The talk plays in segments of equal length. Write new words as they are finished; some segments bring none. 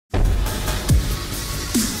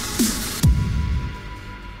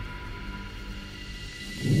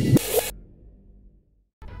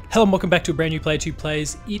Hello and welcome back to a brand new Player 2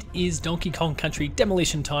 Plays. It is Donkey Kong Country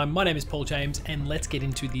Demolition time. My name is Paul James and let's get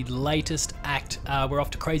into the latest act. We're off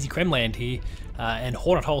to Krazy Kremland here and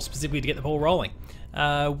Hornet Hole specifically to get the ball rolling.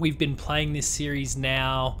 We've been playing this series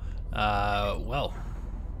now, for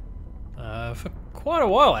quite a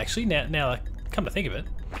while actually, now I come to think of it.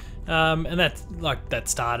 And that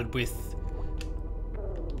started with...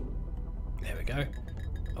 There we go.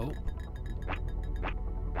 Oh.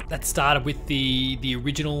 That started with the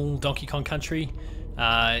original Donkey Kong Country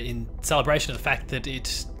in celebration of the fact that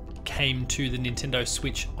it came to the Nintendo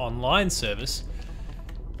Switch Online service.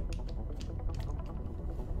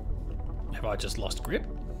 Have I just lost grip?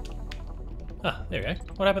 Ah, there we go.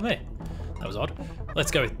 What happened there? That was odd.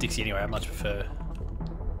 Let's go with Dixie anyway, I much prefer.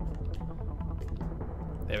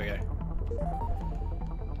 There we go.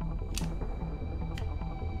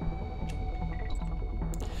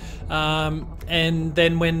 And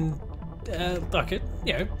then when, a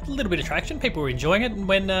little bit of traction, people were enjoying it, and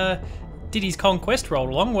when Diddy's Kong Quest rolled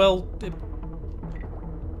along, well, it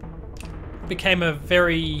became a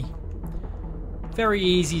very, very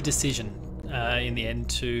easy decision in the end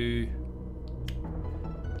to...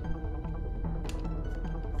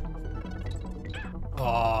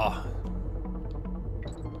 Oh...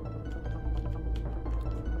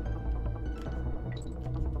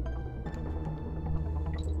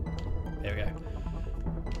 There we go.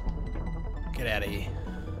 Get out of here.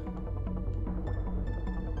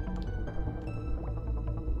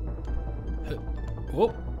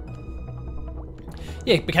 Whoop.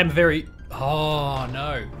 Yeah, it became a very... Oh,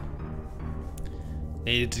 no.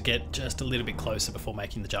 Needed to get just a little bit closer before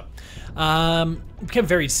making the jump. It became a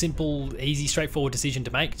very simple, easy, straightforward decision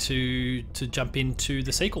to make to jump into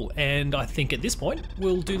the sequel. And I think at this point,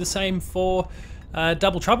 we'll do the same for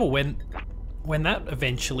Double Trouble when that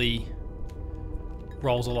eventually...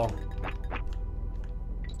 rolls along.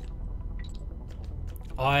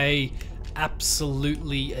 I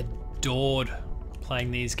absolutely adored playing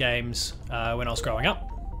these games when I was growing up,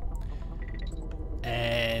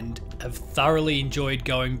 and have thoroughly enjoyed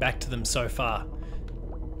going back to them so far.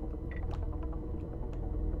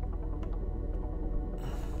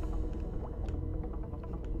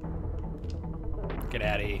 Get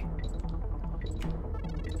out of here.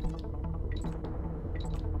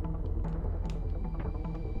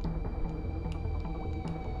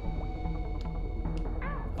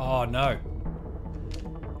 Oh no.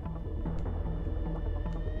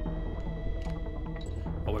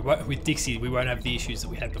 Well, with Dixie, we won't have the issues that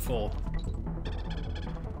we had before.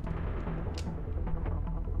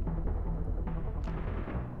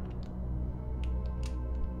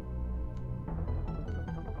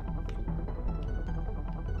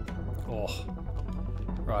 Oh,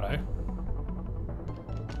 righto.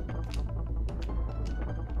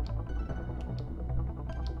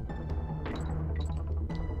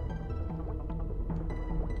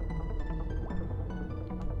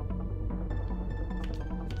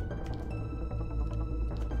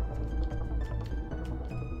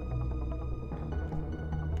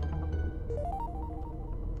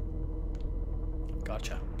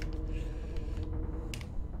 Gotcha.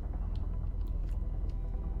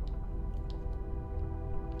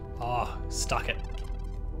 Oh, stuck it.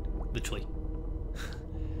 Literally.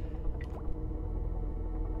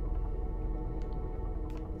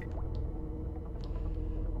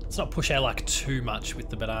 Let's not push our luck too much with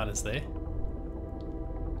the bananas there.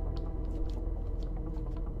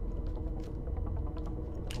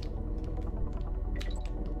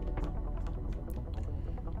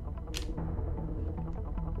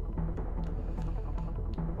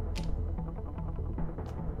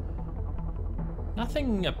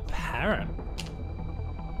 Nothing apparent.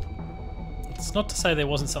 It's not to say there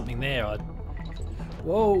wasn't something there.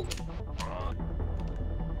 Whoa.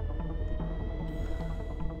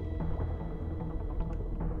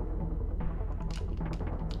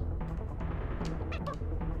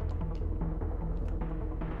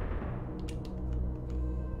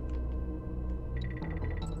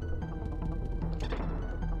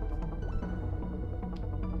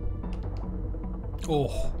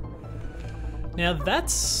 Oh. Now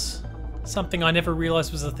that's something I never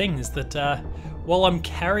realised was a thing, is that while I'm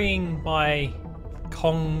carrying my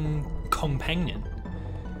Kong companion,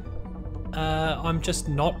 I'm just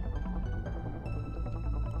not...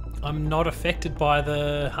 I'm not affected by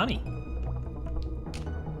the honey.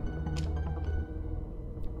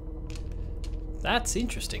 That's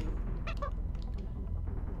interesting.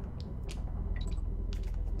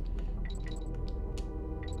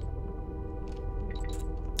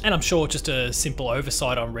 And I'm sure just a simple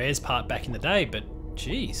oversight on Rare's part back in the day, but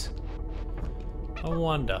geez. I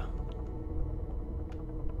wonder.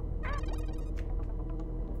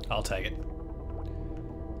 I'll take it.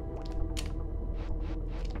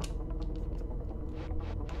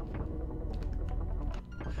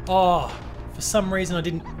 Oh, for some reason I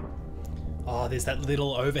didn't... Oh, there's that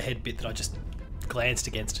little overhead bit that I just glanced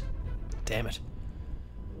against. Damn it.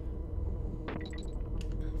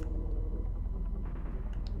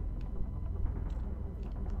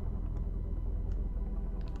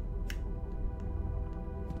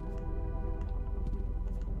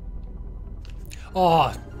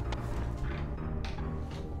 Oh.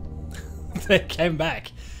 They came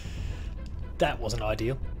back. That wasn't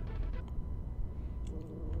ideal.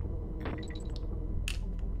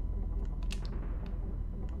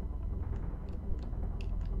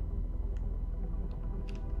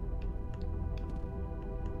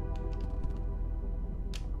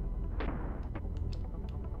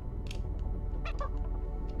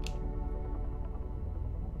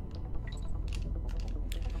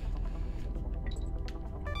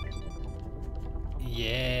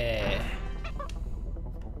 Yeah.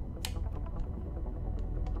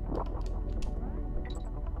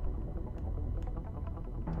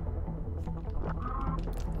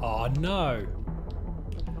 Oh no.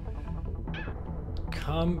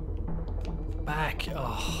 Come back.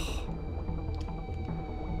 Oh.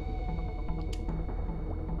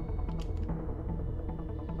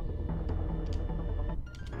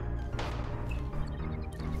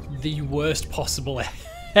 The worst possible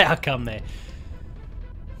outcome there.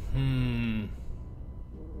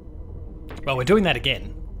 Well, we're doing that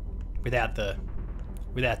again, without the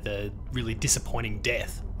really disappointing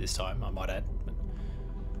death this time, I might add.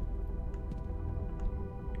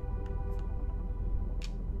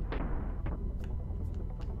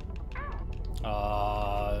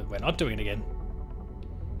 We're not doing it again.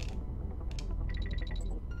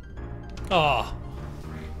 Oh.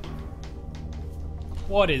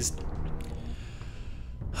 What is...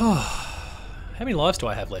 How many lives do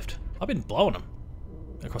I have left? I've been blowing them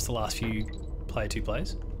across the last few player 2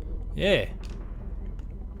 plays. Yeah.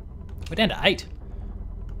 We're down to 8.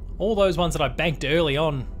 All those ones that I banked early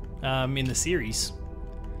on in the series,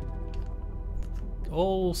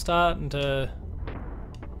 all starting to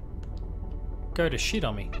go to shit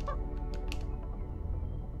on me.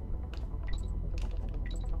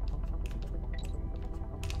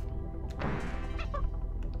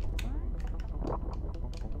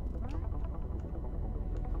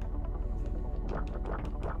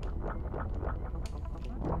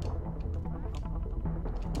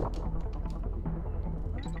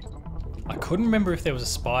 I couldn't remember if there was a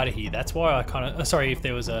spider here. That's why I kind of... sorry, if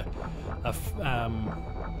there was a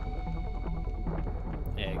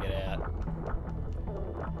yeah, get out.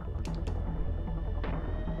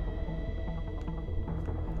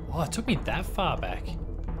 Oh, it took me that far back.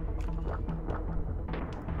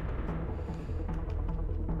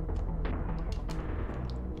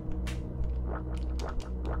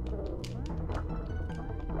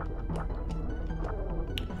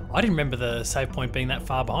 I didn't remember the save point being that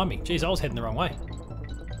far behind me. Jeez, I was heading the wrong way.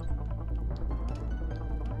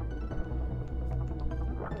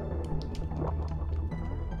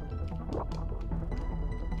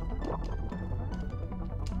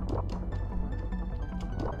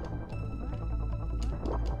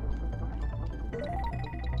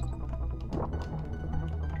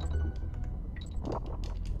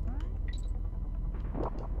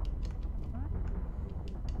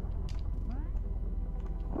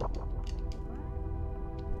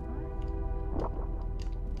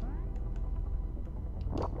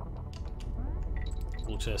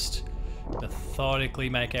 We'll just methodically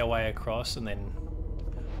make our way across and then...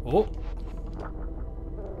 Oh!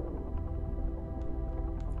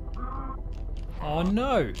 Oh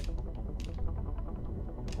no!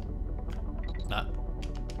 Nah.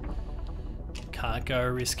 Can't go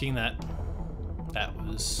risking that. That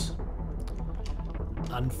was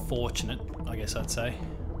unfortunate, I guess I'd say.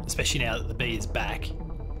 Especially now that the bee is back.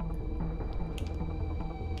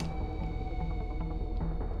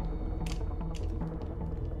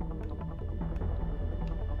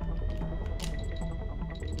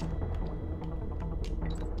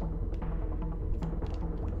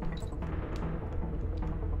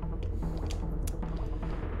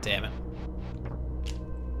 Damn it.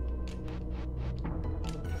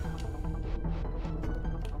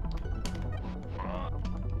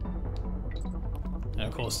 And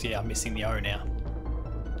of course, yeah, I'm missing the O now.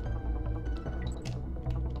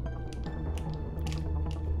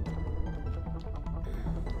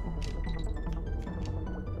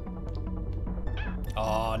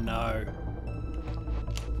 Oh no.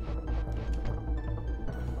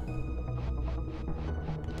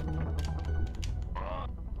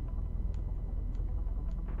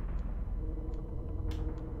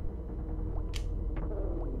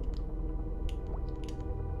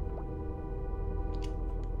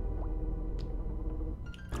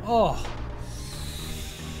 Oh.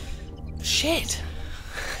 Shit.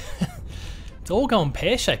 It's all going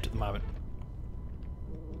pear-shaped at the moment.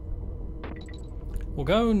 We'll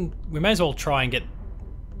go and... We may as well try and get...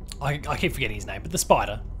 I keep forgetting his name, but the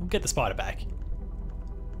spider. We'll get the spider back.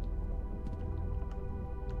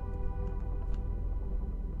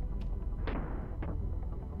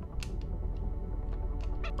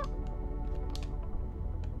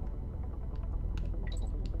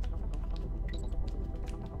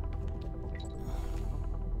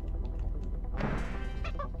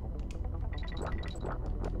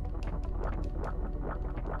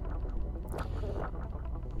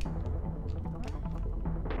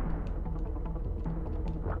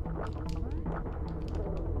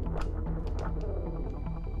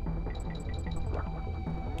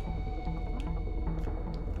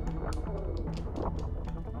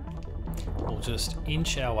 We'll just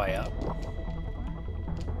inch our way up.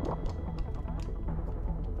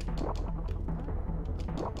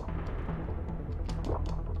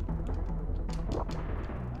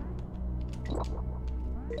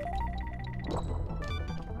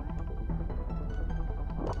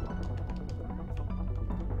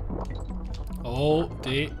 Oh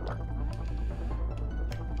dear.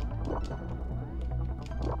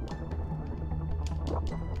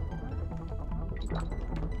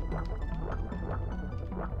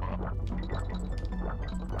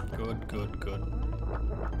 Good, good, good.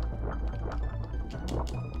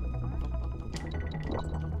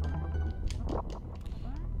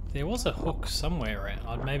 There was a hook somewhere around.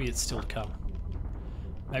 Oh, maybe it's still to come.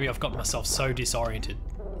 Maybe I've got myself so disoriented.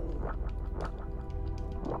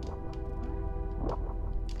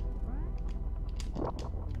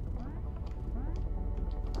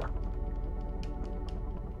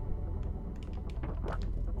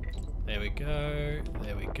 There we go.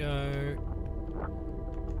 There we go.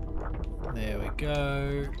 There we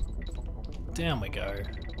go. Down we go.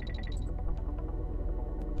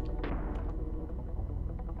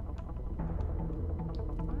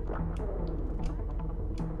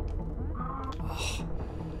 Oh.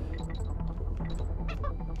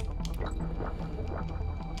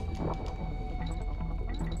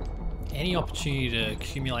 Any opportunity to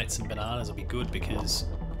accumulate some bananas will be good because...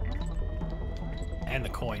 And the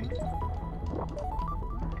coin.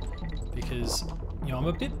 Because, you know, I'm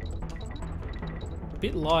a bit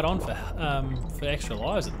light on for extra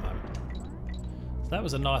lives at the moment. So that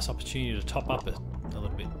was a nice opportunity to top up it a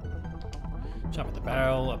little bit. Jump in the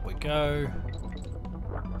barrel, up we go.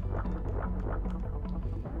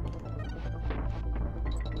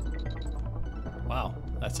 Wow,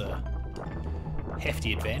 that's a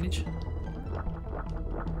hefty advantage.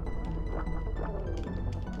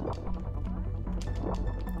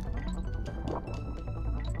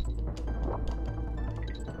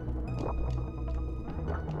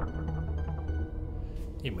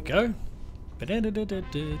 In we go.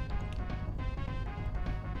 Ba-da-da-da-da-da.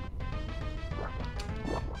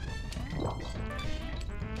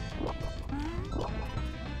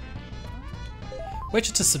 We're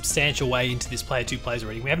just a substantial way into this player 2 plays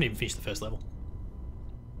already. We haven't even finished the first level.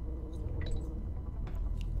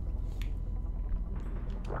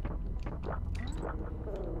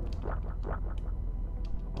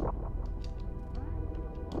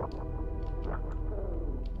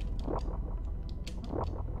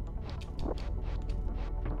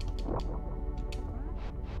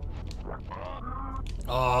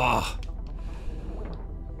 Oh.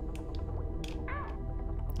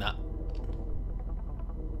 Nah.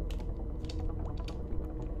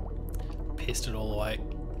 Pissed it all away.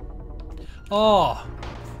 Oh.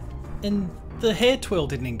 And the hair twirl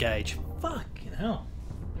didn't engage. Fucking hell.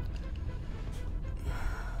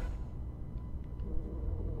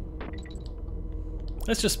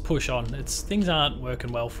 Let's just push on. Things aren't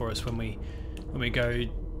working well for us when we go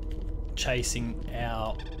chasing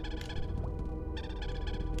our...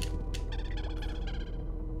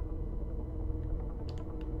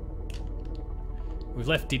 We've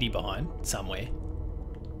left Diddy behind somewhere.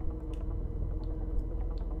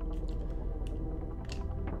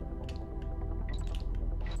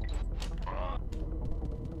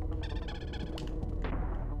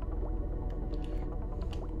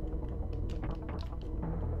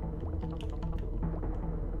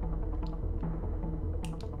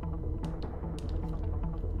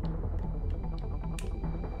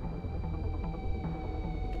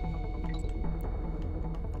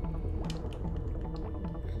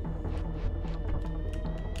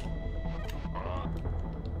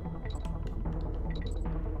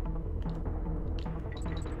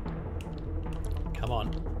 Come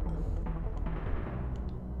on.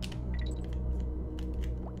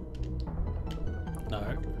 No.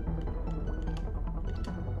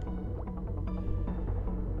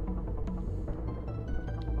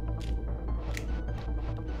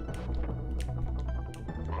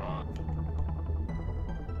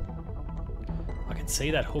 I can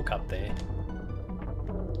see that hook up there.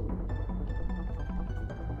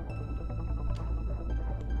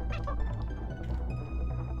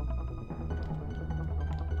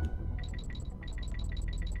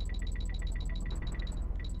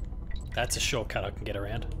 That's a shortcut I can get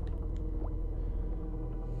around.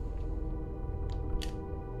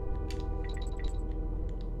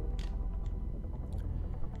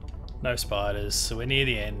 No spiders, so we're near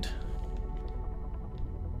the end.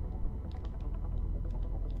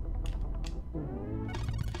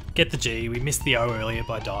 Get the G, we missed the O earlier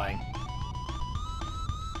by dying.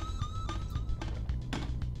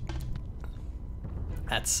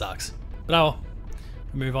 That sucks. But oh,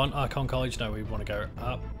 move on. Icon College, no, we want to go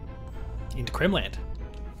up into Kremland.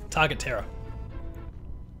 Target terror.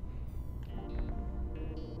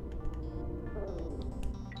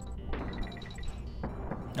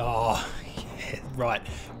 Oh, yeah, right.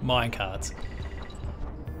 Minecarts.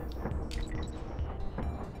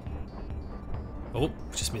 Oh,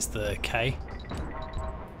 just missed the K.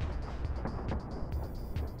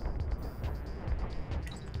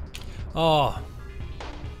 Oh.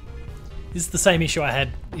 This is the same issue I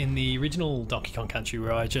had in the original Donkey Kong Country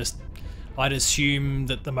where I'd assume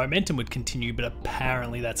that the momentum would continue, but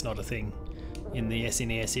apparently that's not a thing in the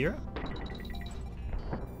SNES era.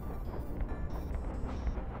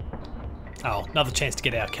 Oh, another chance to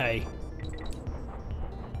get our K.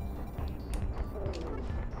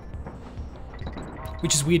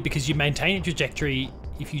 Which is weird because you maintain a trajectory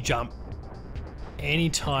if you jump any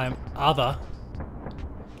time other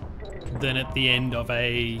than at the end of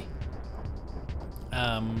a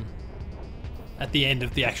at the end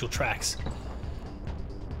of the actual tracks.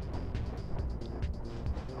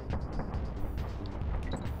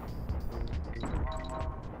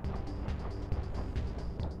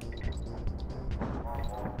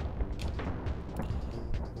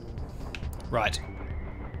 Right.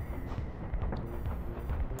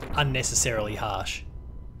 Unnecessarily harsh.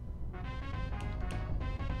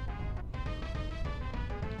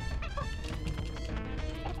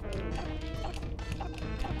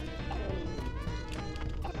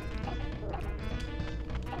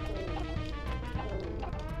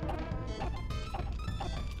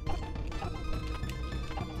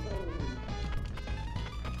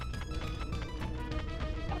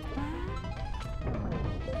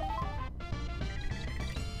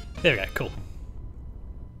 There we go, cool.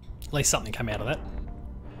 At least something came out of that.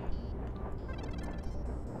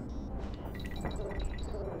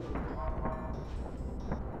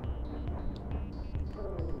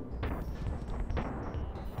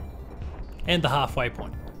 And the halfway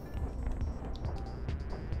point.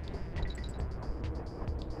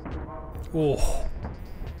 Oh.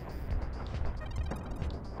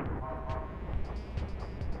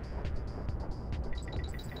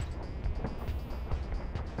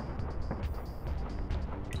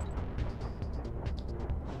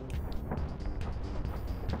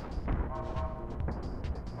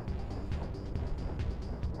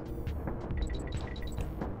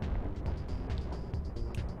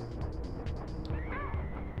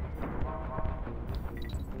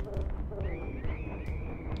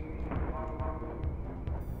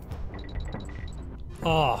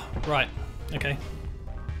 Oh, right. Okay.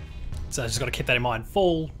 So I just got to keep that in mind.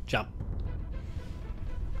 Fall, jump.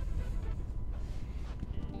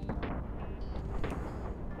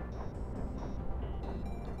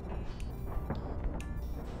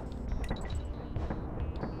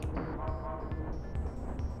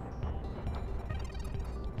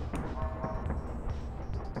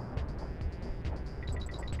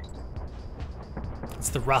 It's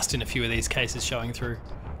the rust in a few of these cases showing through.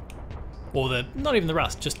 Or not even the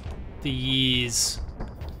rust, just the years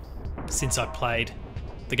since I played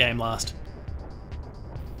the game last.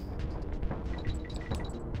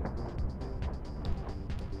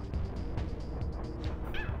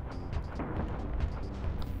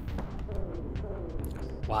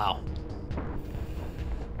 Wow.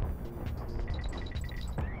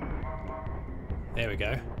 There we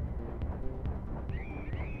go.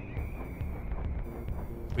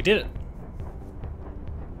 We did it.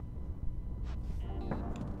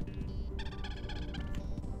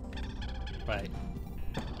 Right.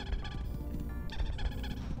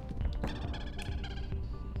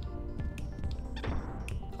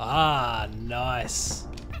 Ah, nice.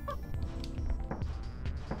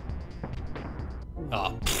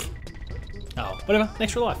 Oh. Oh, whatever.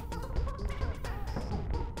 Extra life.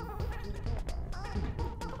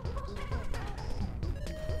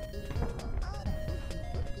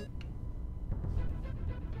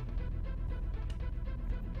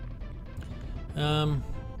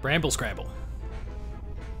 Bramble scramble.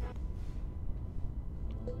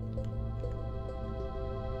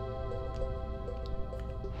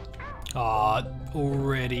 Ah,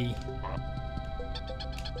 already.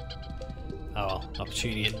 Oh well,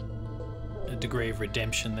 opportunity at a degree of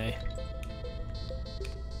redemption there.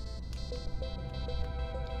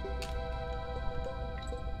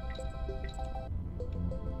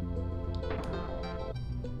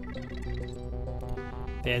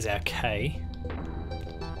 There's our K.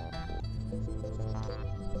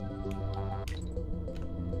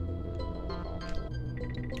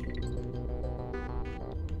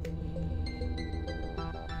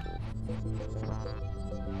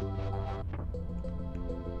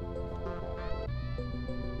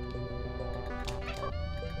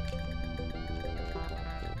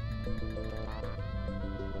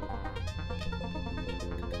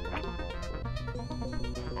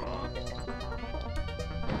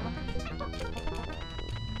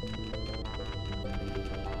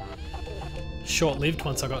 Short-lived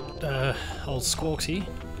once I got old Squawks here.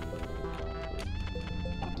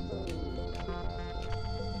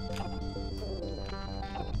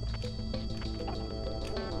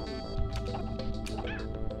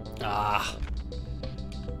 Ah.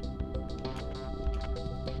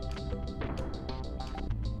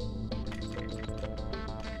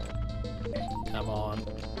 Come on.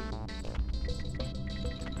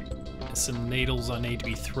 There's some needles I need to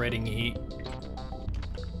be threading here.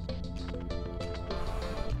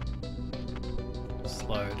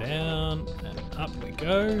 Slow down, and up we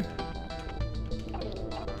go.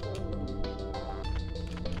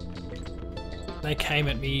 They came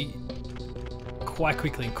at me quite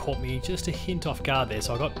quickly and caught me just a hint off guard there,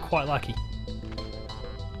 so I got quite lucky.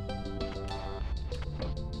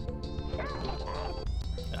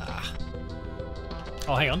 Ah.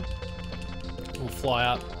 Oh, hang on. We'll fly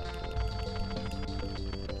up.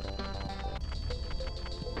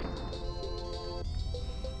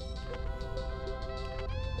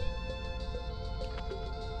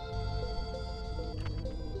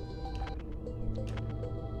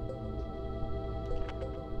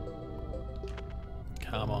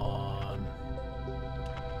 Come on.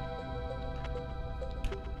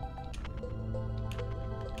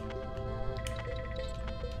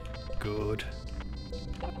 Good.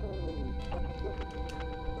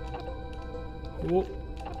 Whoa.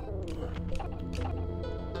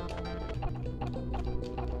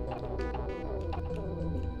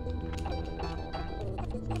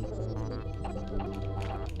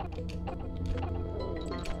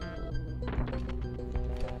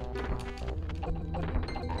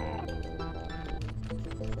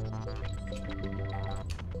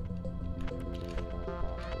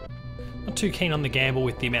 Not too keen on the gamble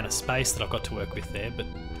with the amount of space that I've got to work with there, but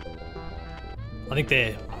I think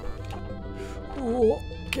they're... Oh,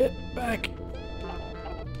 get back.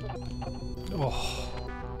 Oh.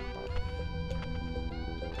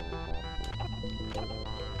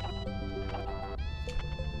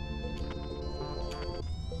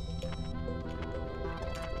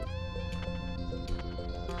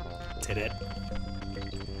 Did it.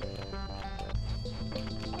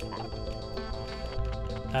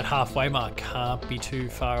 That halfway mark can't be too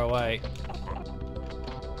far away.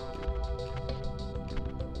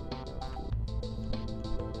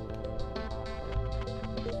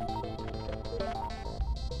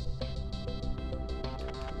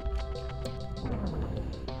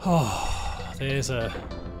 Oh, there's a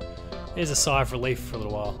sigh of relief for a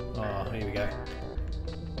little while. Oh, here we go.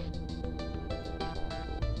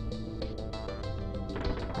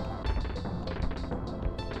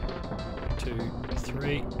 Two,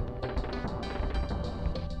 three.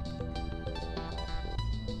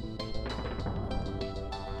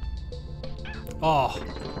 Oh.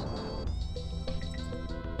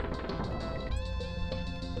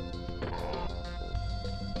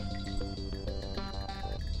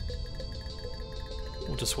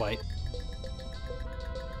 We'll just wait.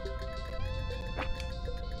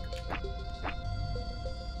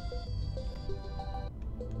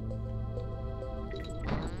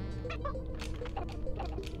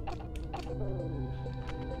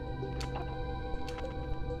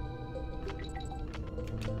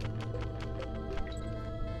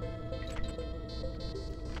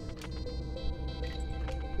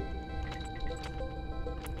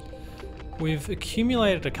 We've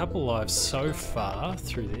accumulated a couple lives so far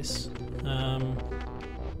through this.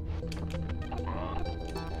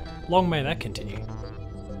 Long may that continue.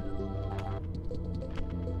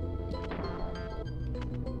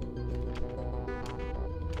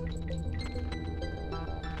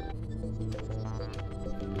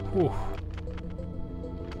 Whew.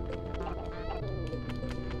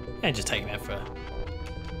 And just taking that for...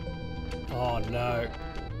 Oh no.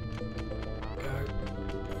 Go.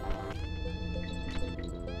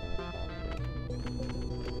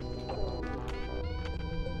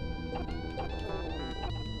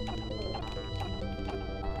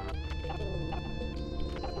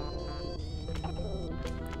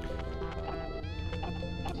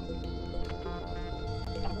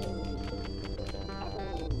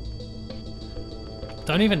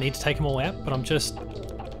 Don't even need to take them all out, but I'm just...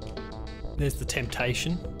 There's the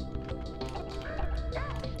temptation.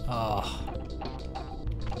 Ah.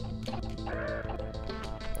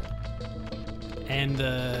 And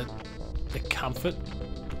the comfort.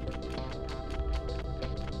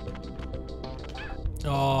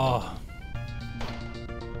 Oh.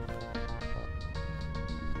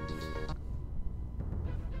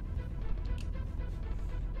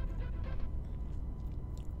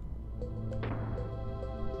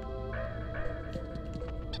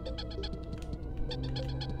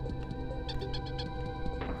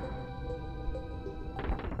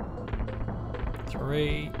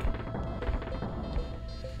 Three.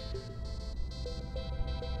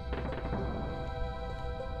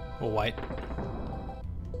 Oh, wait.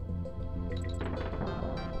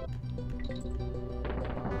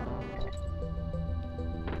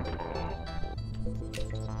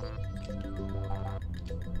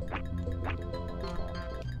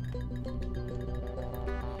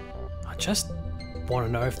 I just want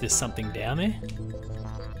to know if there's something down there.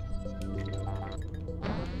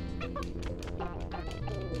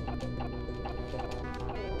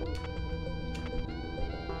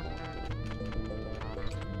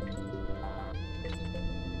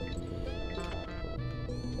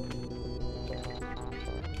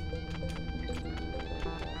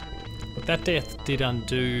 That death did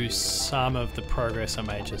undo some of the progress I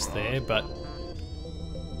made just there, but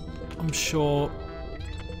I'm sure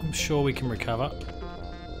we can recover.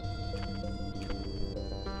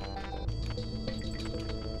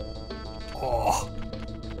 Oh,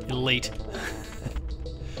 elite.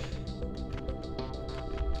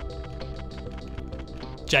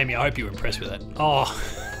 Jamie, I hope you were impressed with that. Oh.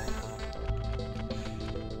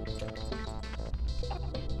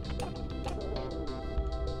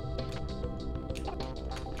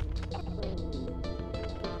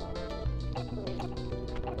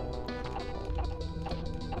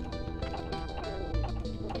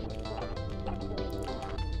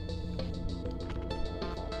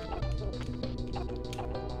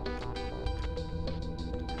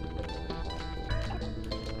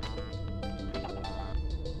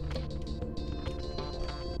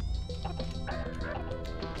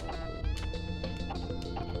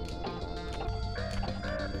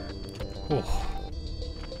 Oh.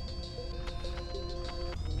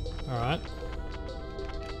 All right.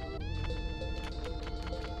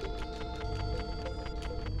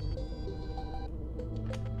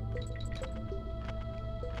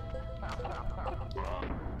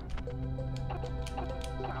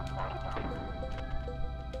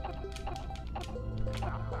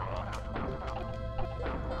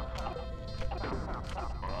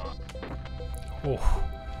 Oh.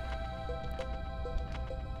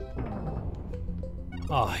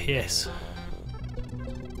 Oh, yes.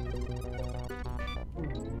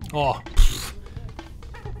 Oh.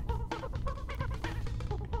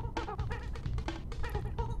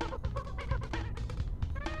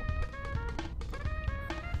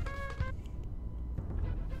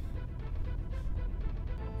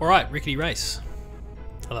 All right, rickety race.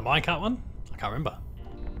 Oh, the minecart one? I can't remember.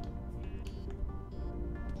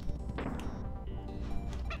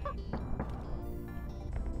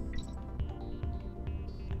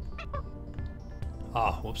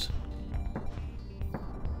 Ah, oh, whoops.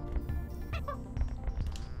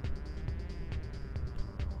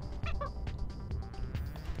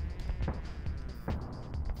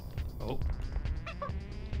 Oh.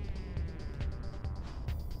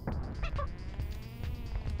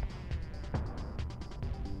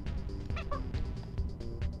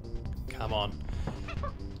 Come on.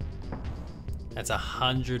 That's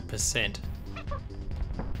 100%.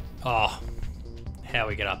 Oh, how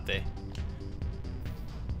we get up there.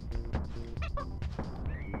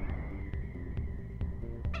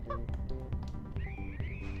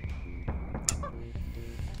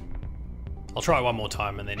 I'll try one more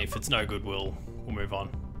time, and then if it's no good, we'll move on.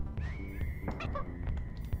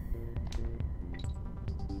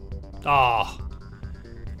 Ah.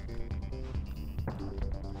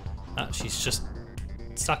 Oh. She's just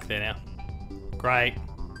stuck there now. Great.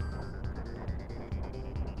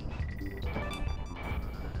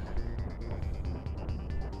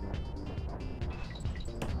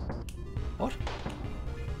 What?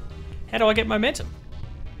 How do I get momentum?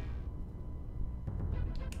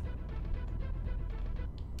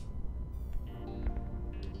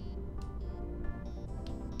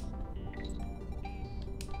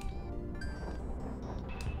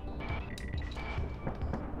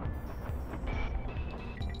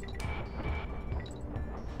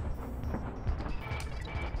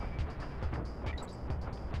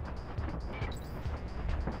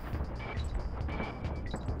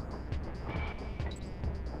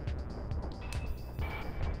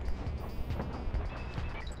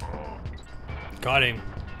 Got him.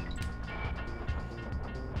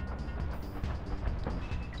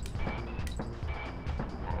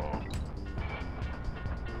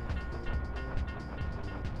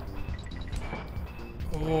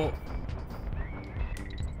 Oh.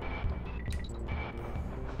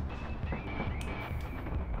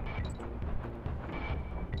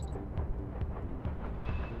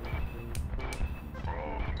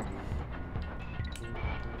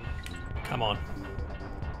 Come on.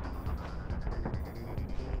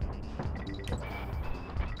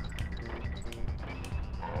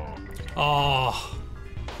 Oh,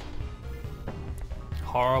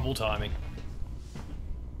 horrible timing.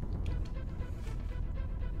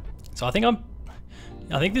 So I think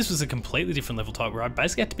this was a completely different level type where I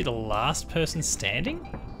basically had to be the last person standing.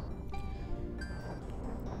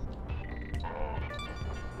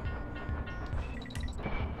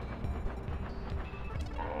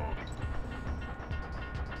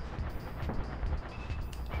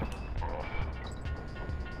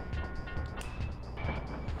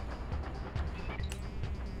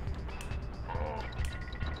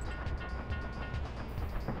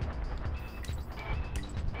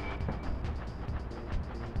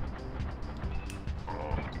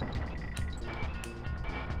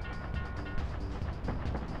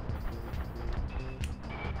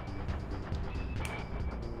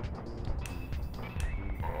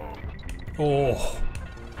 Oh,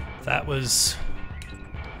 that was...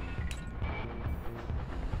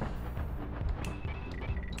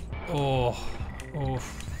 Oh,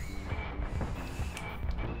 oof.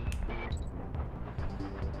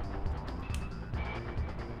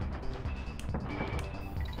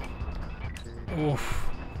 Oof.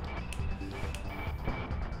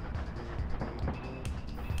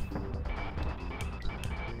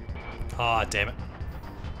 Ah, damn it.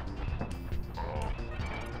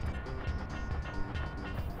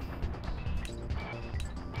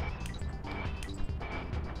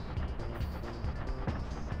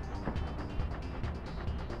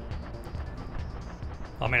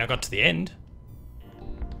 I mean, I got to the end.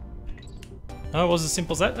 Oh, it was as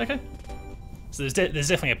simple as that? Okay. So there's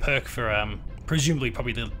definitely a perk for, presumably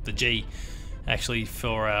probably the G, actually,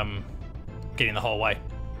 for getting the whole way.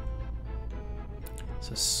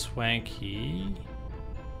 So Swanky.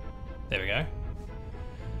 There we go.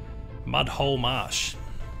 Mudhole Marsh.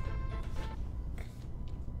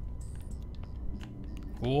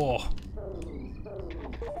 Whoa.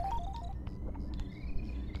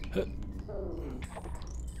 Huh.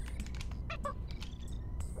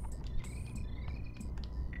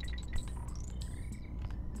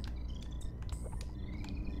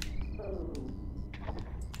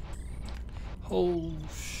 Oh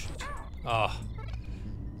shit. Ah.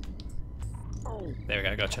 Oh. There we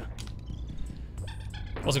go, gotcha.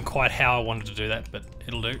 Wasn't quite how I wanted to do that, but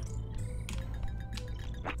it'll do.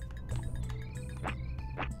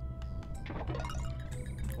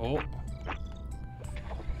 Oh.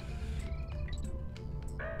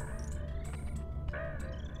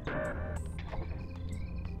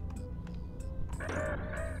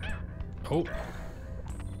 Oh.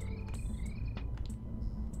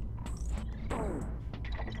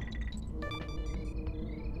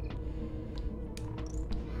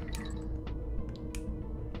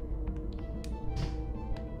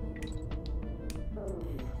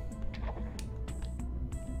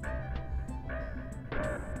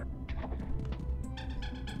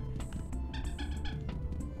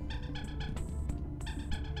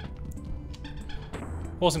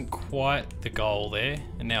 Wasn't quite the goal there,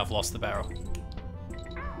 and now I've lost the barrel.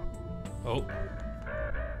 Oh.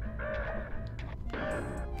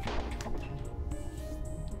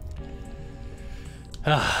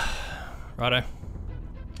 Righto.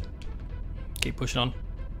 Keep pushing on.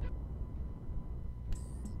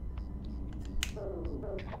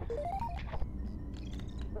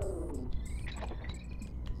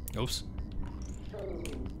 Oops.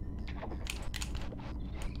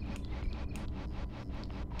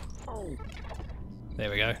 There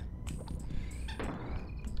we go.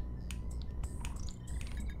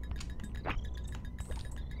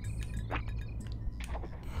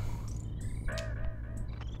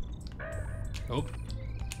 Oh.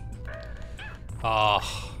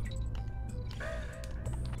 Oh.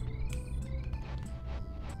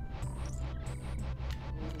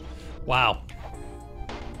 Wow.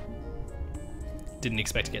 Didn't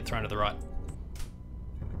expect to get thrown to the right.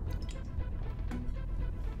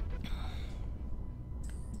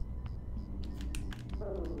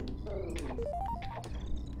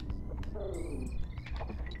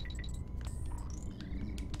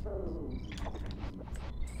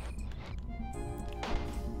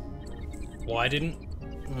 Why didn't?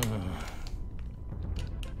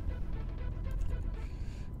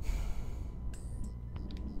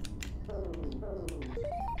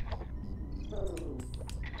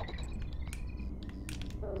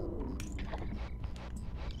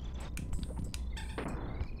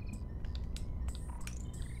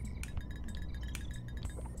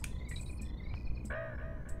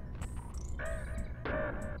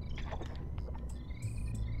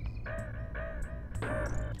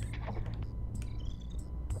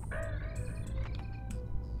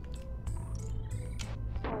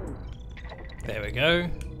 There we go.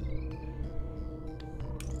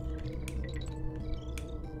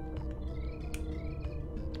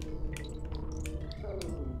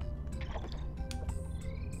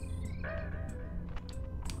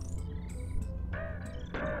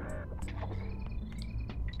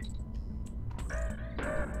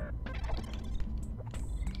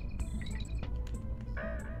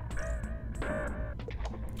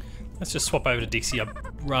 Let's just swap over to Dixie. I'd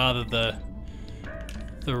rather the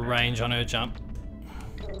range on her jump.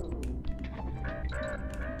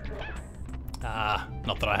 Ah,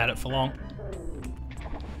 not that I had it for long.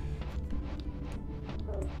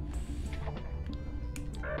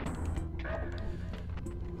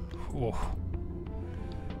 Ooh.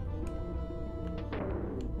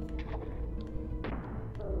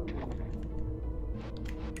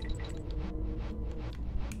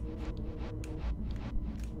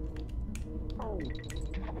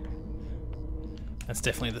 That's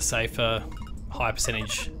definitely the safer, high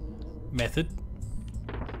percentage method.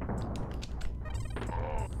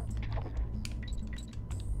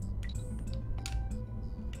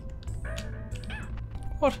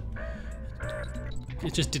 What?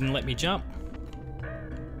 It just didn't let me jump.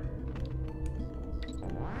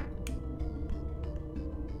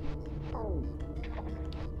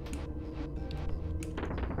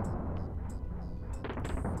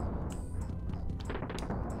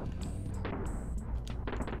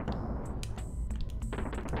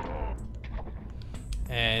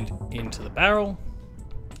 And into the barrel,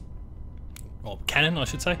 or cannon, I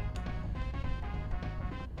should say.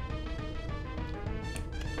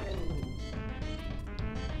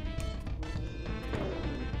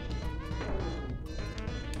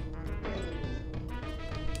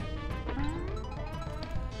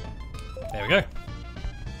 There we go.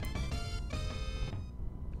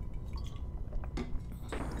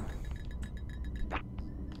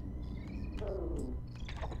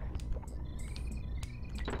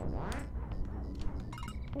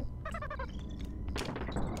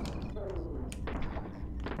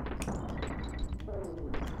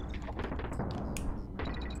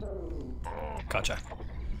 Gotcha.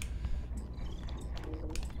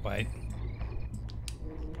 Wait.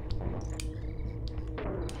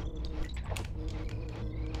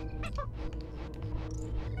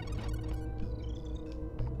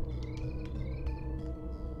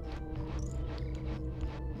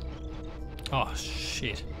 Oh,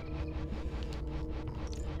 shit.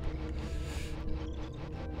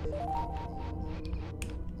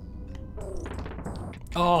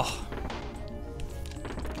 Oh.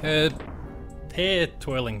 Hair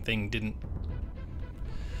twirling thing didn't.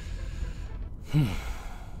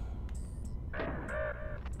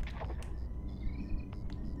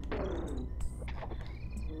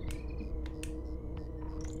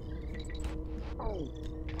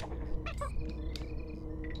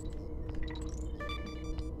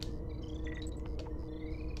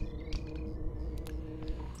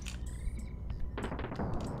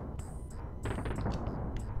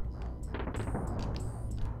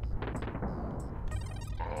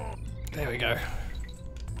 There we go.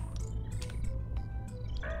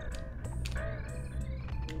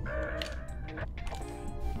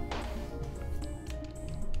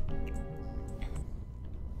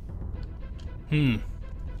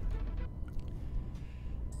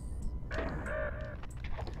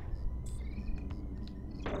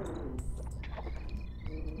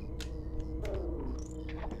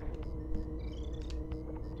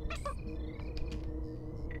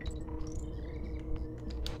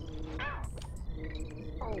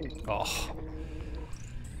 Oh.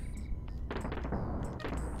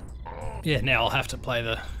 Yeah, now I'll have to play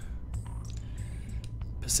the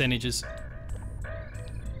percentages.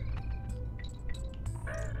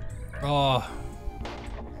 Oh.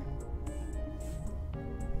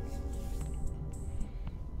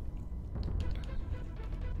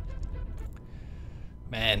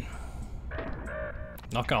 Man.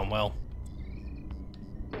 Not going well.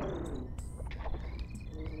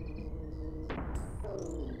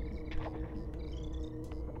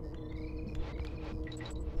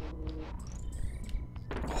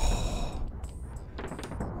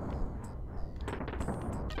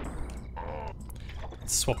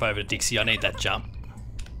 Swap over to Dixie, I need that jump.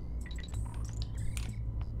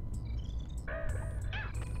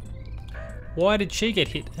 Why did she get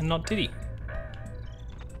hit and not Diddy?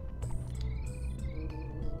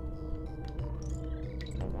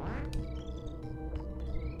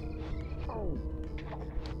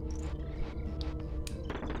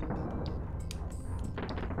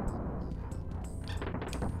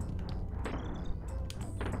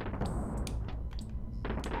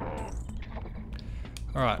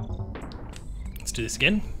 Alright, let's do this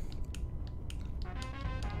again.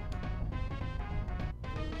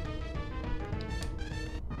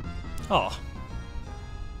 Oh.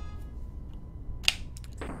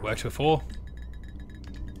 Worked before.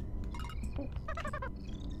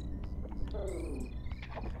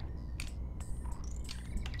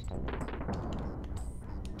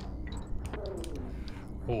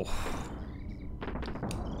 Oh.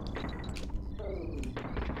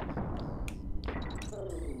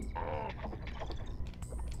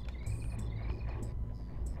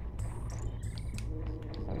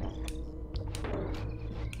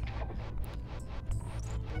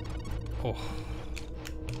 Oh.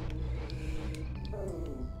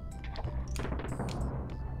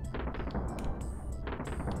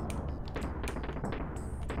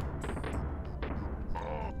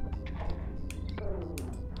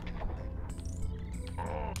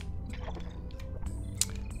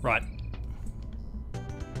 Right.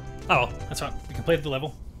 Oh, that's right. We completed the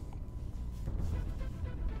level.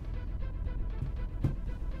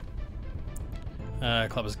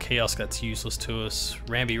 Clubber's kiosk, that's useless to us.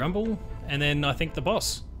 Ramby Rumble, and then I think the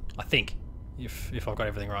boss. I think, if I've got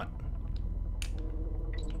everything right.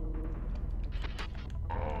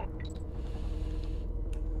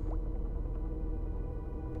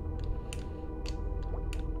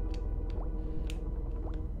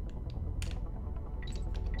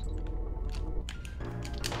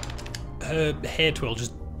 Her hair twirl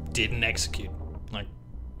just didn't execute. Like,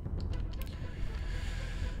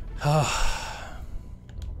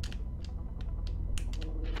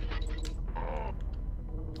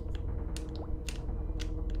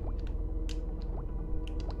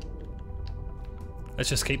 let's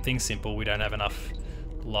just keep things simple. We don't have enough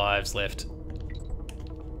lives left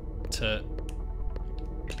to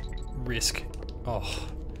risk. Oh.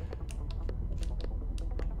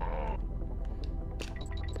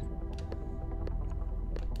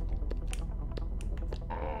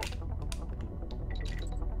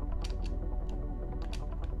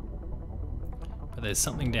 But there's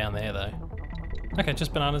something down there though. Okay,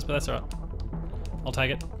 just bananas, but that's alright. I'll take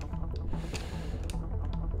it.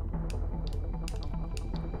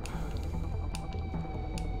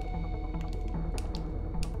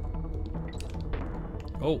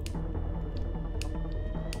 Oh.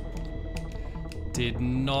 Did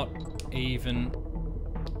not even...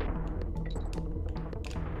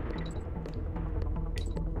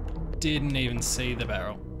 Didn't even see the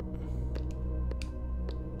barrel.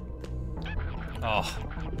 Oh.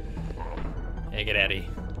 Yeah, get out of here.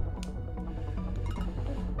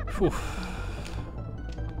 Whew.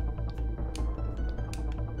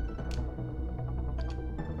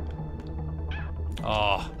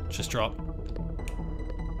 Oh, just drop.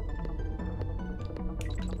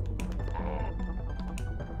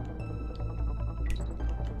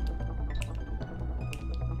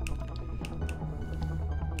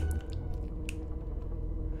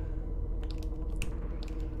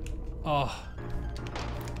 Oh,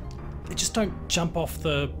 they just don't jump off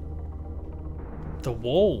the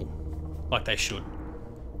wall like they should.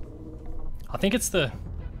 I think it's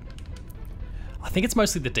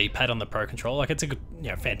mostly the D-pad on the Pro Controller. Like, it's a good, you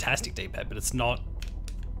know, fantastic D-pad, but it's not.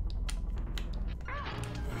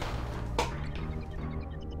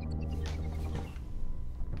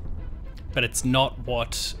 But it's not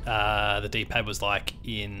what the D-pad was like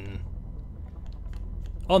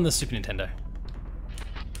on the Super Nintendo.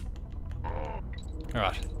 All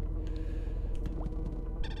right.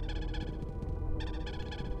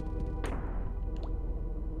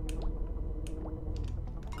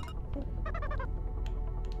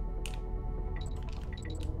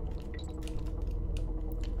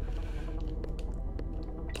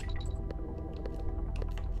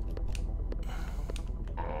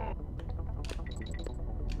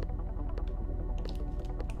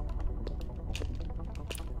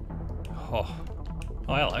 Oh.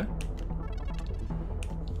 Oh, hello.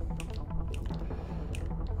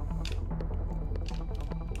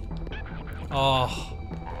 Oh.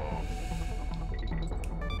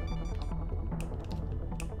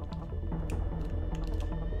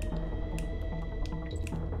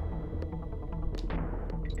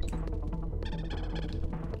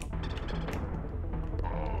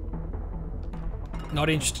 Not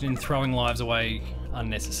interested in throwing lives away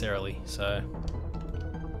unnecessarily, so...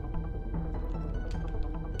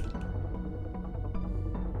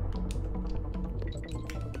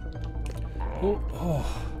 Oh, oh.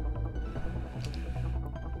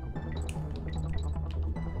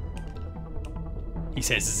 He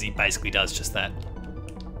says as he basically does just that.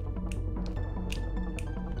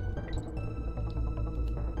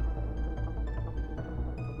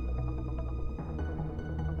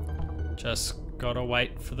 Just gotta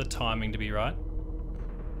wait for the timing to be right.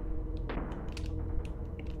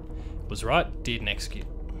 Was right, didn't execute.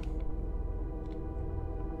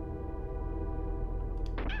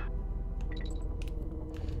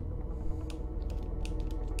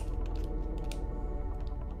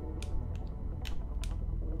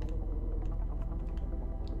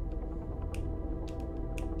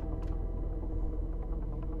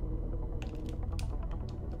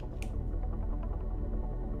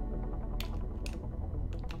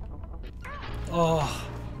 Oh.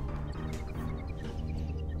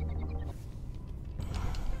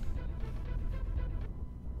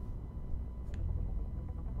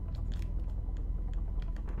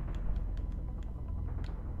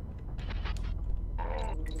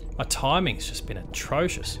 My timing's just been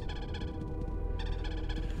atrocious.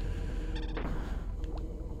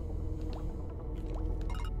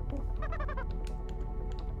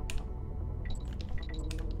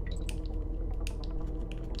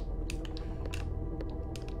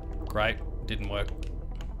 Great, didn't work.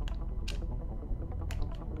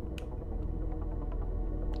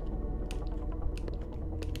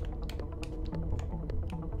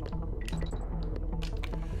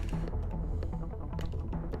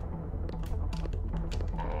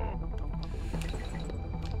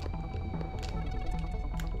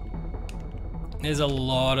 There's a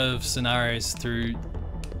lot of scenarios through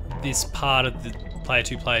this part of the Player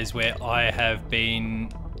 2 plays where I have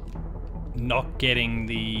been not getting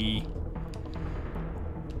the...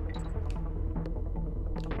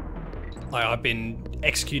 Like, I've been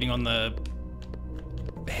executing on the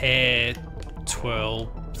hair twirl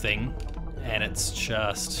thing, and it's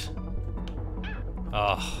just...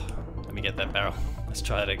 Oh, let me get that barrel. Let's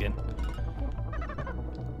try it again.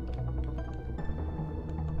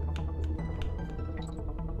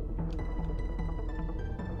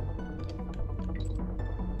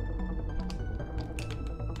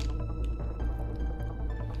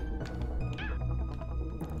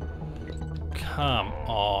 Come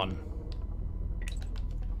on.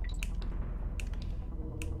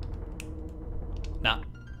 Nah.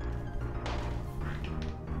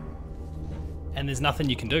 And there's nothing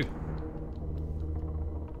you can do.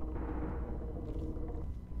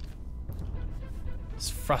 It's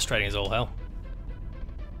frustrating as all hell.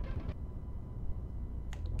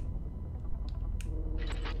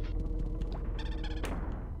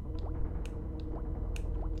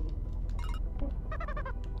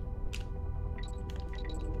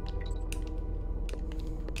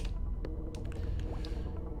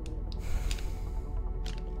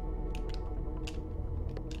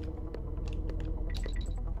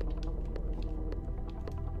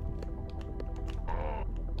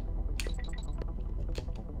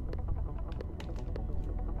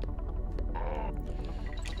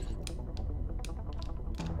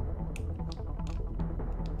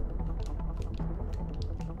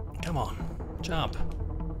 Come on, jump.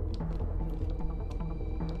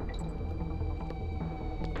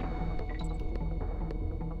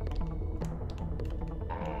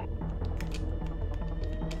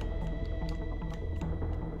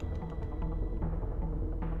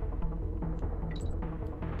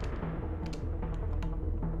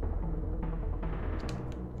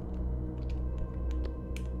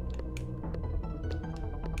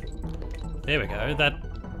 There we go.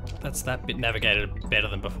 That's that bit navigated better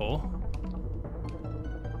than before.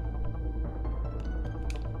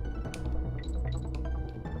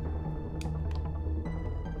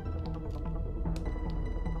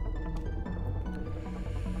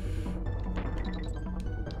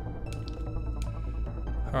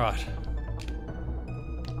 All right.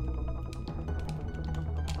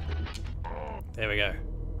 There we go.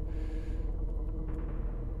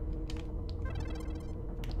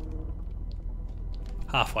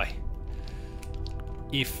 Halfway.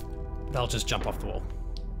 If they'll just jump off the wall.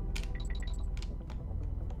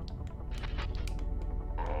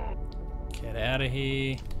 Get out of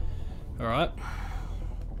here. Alright.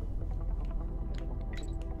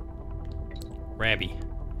 Ramby.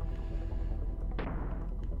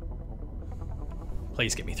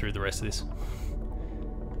 Please get me through the rest of this.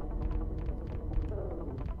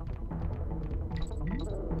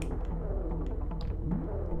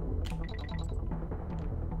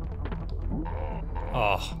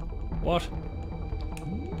 Oh, what?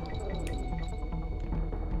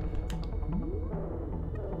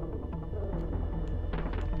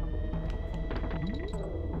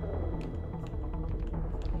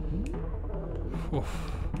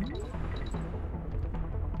 Oof.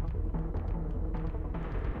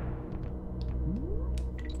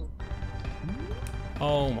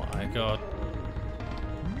 Oh my god.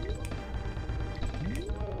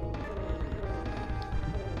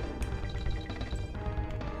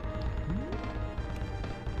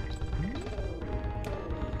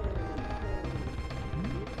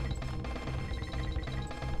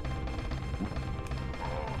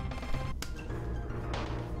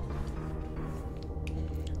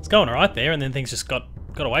 It's going alright there, and then things just got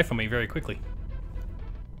away from me very quickly.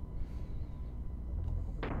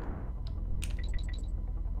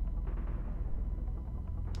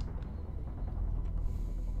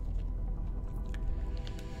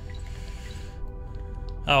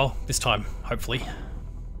 Oh, this time, hopefully.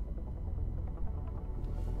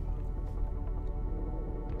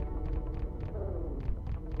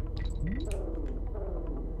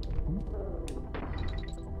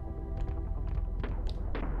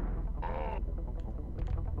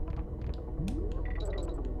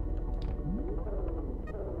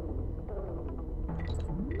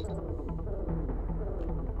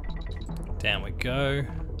 Down we go.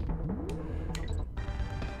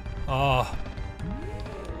 Oh.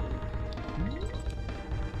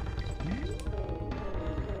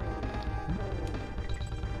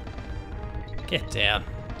 Get down.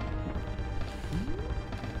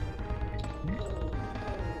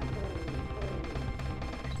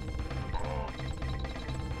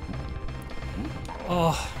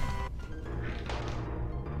 Oh.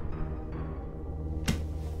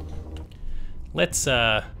 Let's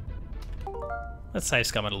save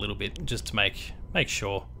scum it a little bit just to make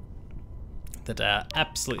sure that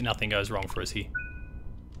absolutely nothing goes wrong for us here.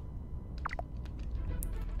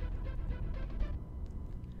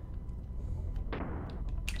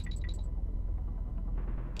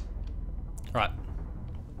 Right.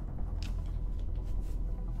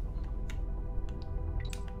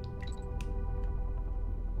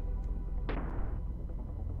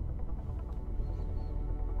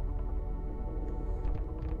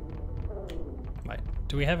 Wait,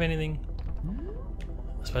 do we have anything?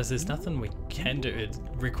 I suppose there's nothing we can do. It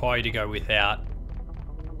require you to go without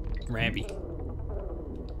Ramby.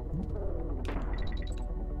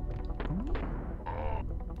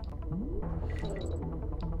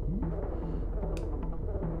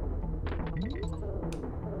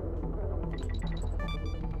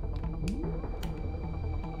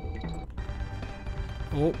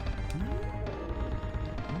 Oh.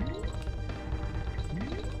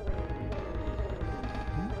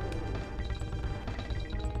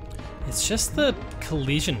 It's just the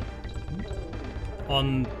collision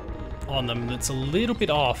on them that's a little bit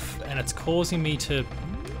off, and it's causing me to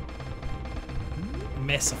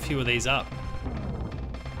mess a few of these up.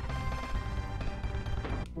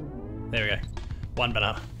 There we go. One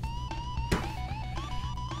banana.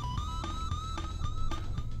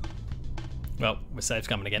 Well, we're safe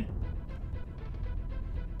coming again.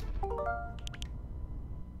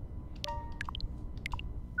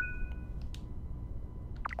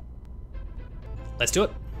 Let's do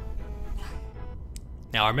it.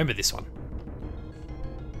 Now I remember this one.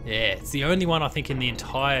 Yeah, it's the only one I think in the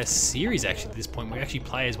entire series actually at this point where you actually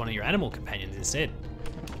play as one of your animal companions instead.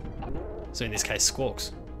 So in this case,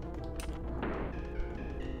 squawks.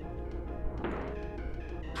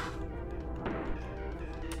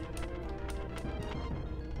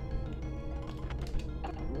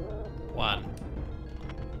 One.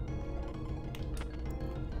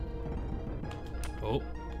 Oh.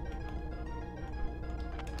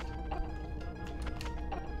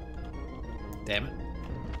 Damn it.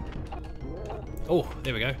 Oh,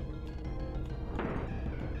 there we go.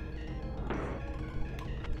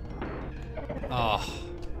 Oh.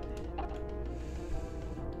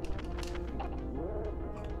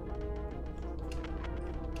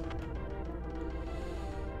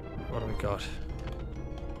 What do we got?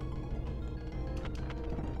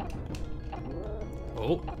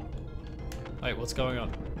 Oh. Wait, what's going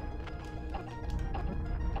on?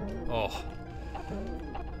 Oh.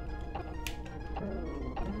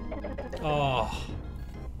 Oh.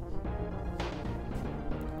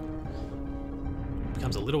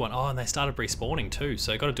 becomes a little one. Oh, and they started respawning too,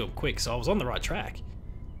 so got to do them quick. So I was on the right track.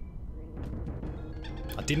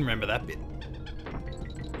 I didn't remember that bit.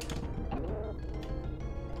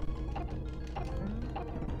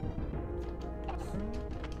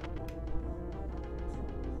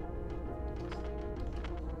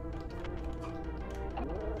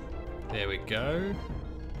 There we go.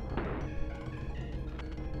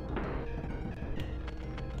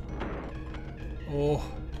 Oh.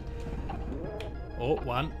 Oh,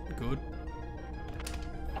 one. Good.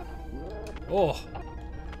 Oh.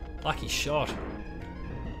 Lucky shot.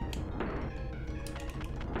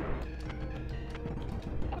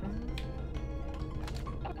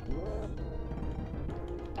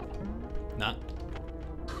 Nah.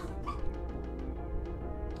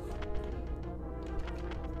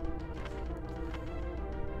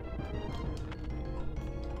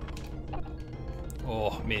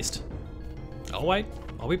 Oh, missed. I'll wait.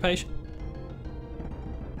 I'll be patient.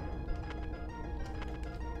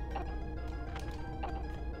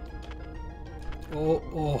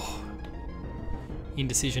 Oh.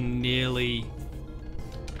 Indecision nearly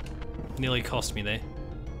cost me there.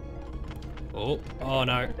 Oh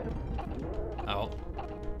no. Oh.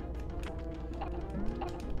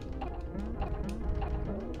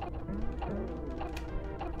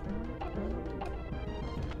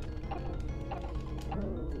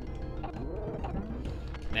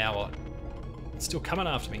 Now what? It's still coming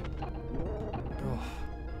after me.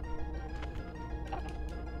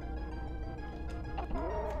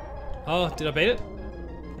 Oh, did I beat it?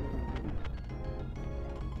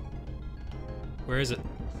 Where is it?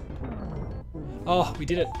 Oh, we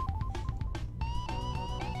did it.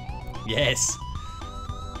 Yes.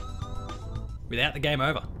 Without the game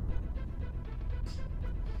over.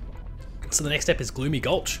 So the next step is Gloomy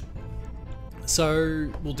Gulch.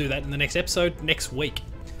 So we'll do that in the next episode next week.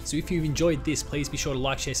 So if you've enjoyed this, please be sure to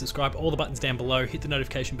like, share, subscribe, all the buttons down below, hit the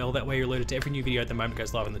notification bell, that way you're alerted to every new video at the moment it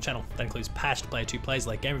goes live on the channel. That includes Patched, Player 2 Plays,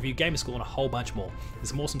 like Game Review, Gamer School, and a whole bunch more. There's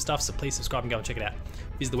some awesome stuff, so please subscribe and go and check it out.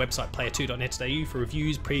 Visit the website player2.net.au for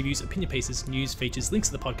reviews, previews, opinion pieces, news, features, links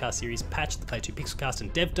to the podcast series, Patched, the Player 2 Pixelcast,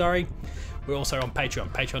 and Dev Diary. We're also on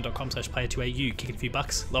Patreon, patreon.com/player2au, kicking a few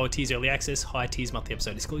bucks, lower tiers early access, higher tiers monthly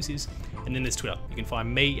episode exclusives, and then there's Twitter. You can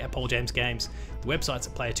find me at Paul James Games, the website's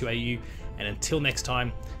at player2au, and until next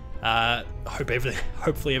time,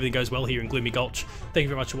 hopefully everything goes well here in Gloomy Gulch. Thank you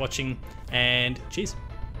very much for watching, and cheers.